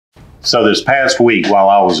So this past week while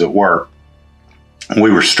I was at work, we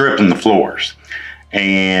were stripping the floors,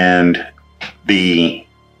 and the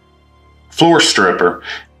floor stripper,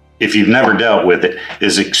 if you've never dealt with it,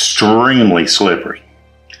 is extremely slippery.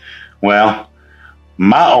 Well,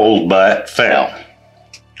 my old butt fell,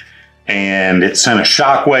 and it sent a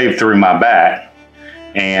shockwave through my back.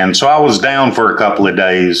 And so I was down for a couple of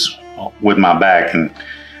days with my back, and,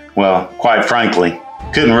 well, quite frankly,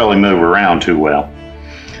 couldn't really move around too well.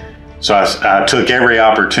 So I took every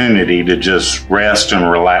opportunity to just rest and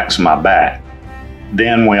relax my back.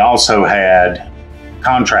 Then we also had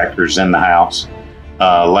contractors in the house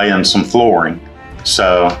laying some flooring.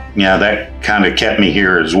 So, yeah, that kind of kept me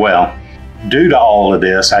here as well. Due to all of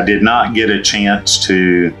this, I did not get a chance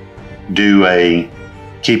to do a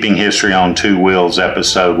Keeping History on Two Wheels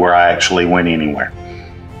episode where I actually went anywhere.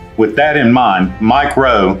 With that in mind, Mike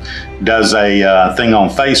Rowe does a thing on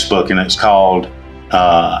Facebook, and it's called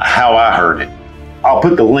How I Heard It. I'll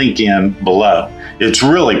put the link in below. It's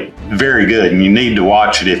really very good, and you need to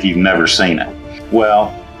watch it if you've never seen it.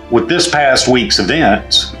 Well, with this past week's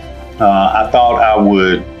events, I thought I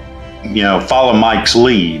would, follow Mike's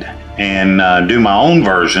lead and do my own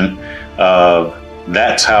version of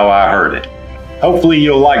That's How I Heard It. Hopefully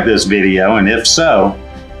you'll like this video, and if so,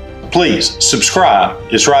 please subscribe.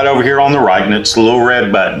 It's right over here on the right, and it's the little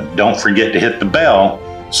red button. Don't forget to hit the bell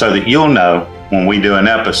so that you'll know when we do an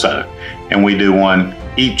episode, and we do one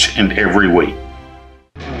each and every week.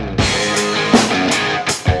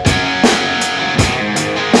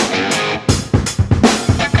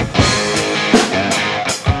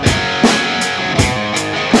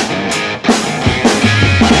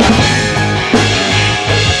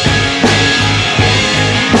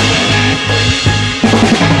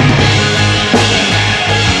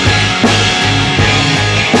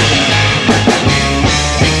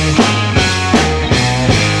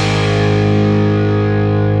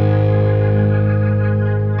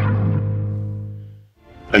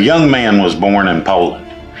 A young man was born in Poland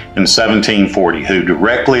in 1740 who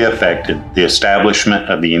directly affected the establishment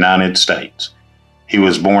of the United States. He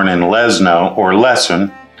was born in Lesno, or Leszno,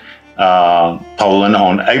 Poland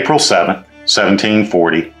on April 7,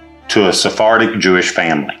 1740, to a Sephardic Jewish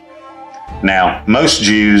family. Now, most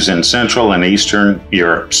Jews in Central and Eastern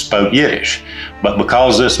Europe spoke Yiddish, but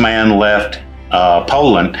because this man left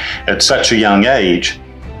Poland at such a young age,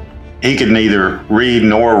 he could neither read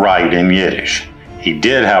nor write in Yiddish. He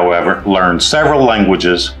did, however, learn several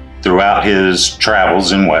languages throughout his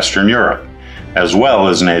travels in Western Europe, as well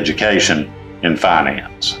as an education in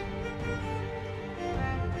finance.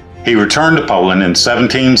 He returned to Poland in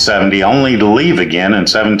 1770, only to leave again in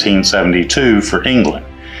 1772 for England.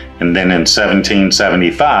 And then in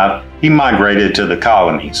 1775, he migrated to the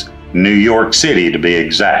Colonies, New York City to be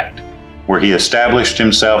exact, where he established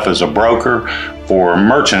himself as a broker for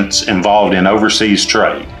merchants involved in overseas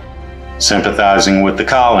trade. Sympathizing with the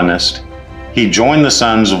colonists, he joined the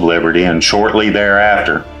Sons of Liberty, and shortly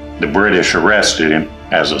thereafter, the British arrested him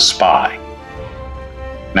as a spy.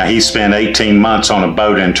 Now, he spent 18 months on a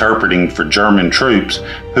boat interpreting for German troops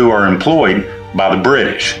who are employed by the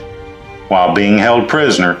British. While being held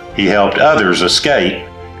prisoner, he helped others escape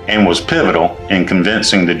and was pivotal in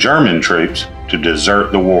convincing the German troops to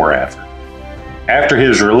desert the war effort. After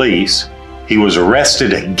his release, he was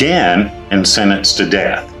arrested again and sentenced to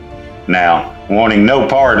death. Now, wanting no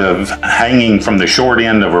part of hanging from the short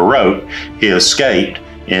end of a rope, he escaped,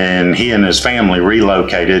 and he and his family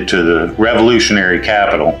relocated to the revolutionary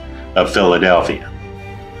capital of Philadelphia.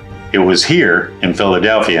 It was here in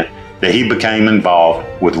Philadelphia that he became involved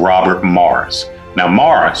with Robert Morris. Now,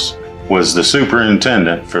 Morris was the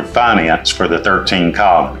superintendent for finance for the 13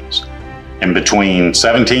 colonies. And between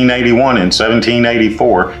 1781 and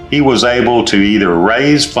 1784, he was able to either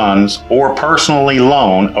raise funds or personally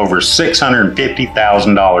loan over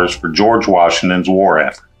 $650,000 for George Washington's war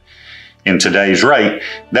effort. In today's rate,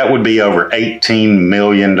 that would be over $18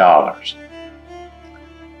 million.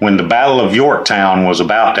 When the Battle of Yorktown was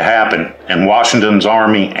about to happen, and Washington's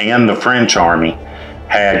army and the French army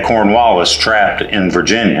had Cornwallis trapped in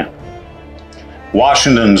Virginia,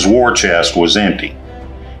 Washington's war chest was empty.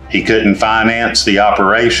 He couldn't finance the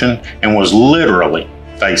operation and was literally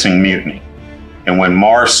facing mutiny. And when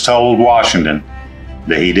Morris told Washington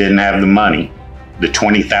that he didn't have the money, the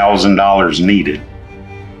 $20,000 needed,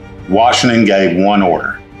 Washington gave one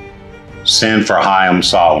order: send for Haym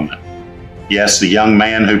Saloman. Yes, the young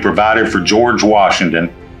man who provided for George Washington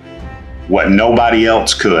what nobody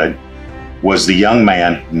else could was the young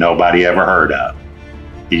man nobody ever heard of.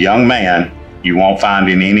 The young man you won't find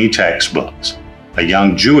in any textbooks. A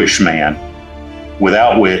young Jewish man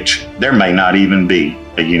without which there may not even be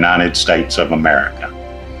the United States of America.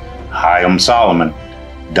 Haym Saloman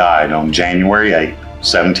died on January 8,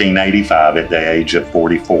 1785 at the age of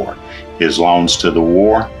 44. His loans to the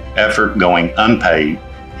war effort going unpaid,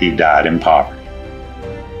 he died in poverty.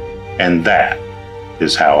 And that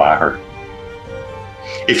is how I heard.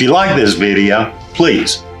 If you like this video,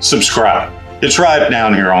 please subscribe. It's right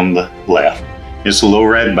down here on the left. It's a little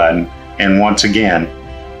red button. And once again,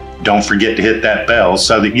 don't forget to hit that bell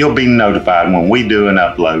so that you'll be notified when we do an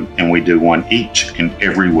upload, and we do one each and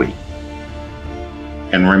every week.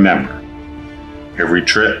 And remember, every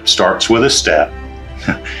trip starts with a step.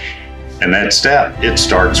 And that step, it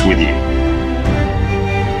starts with you.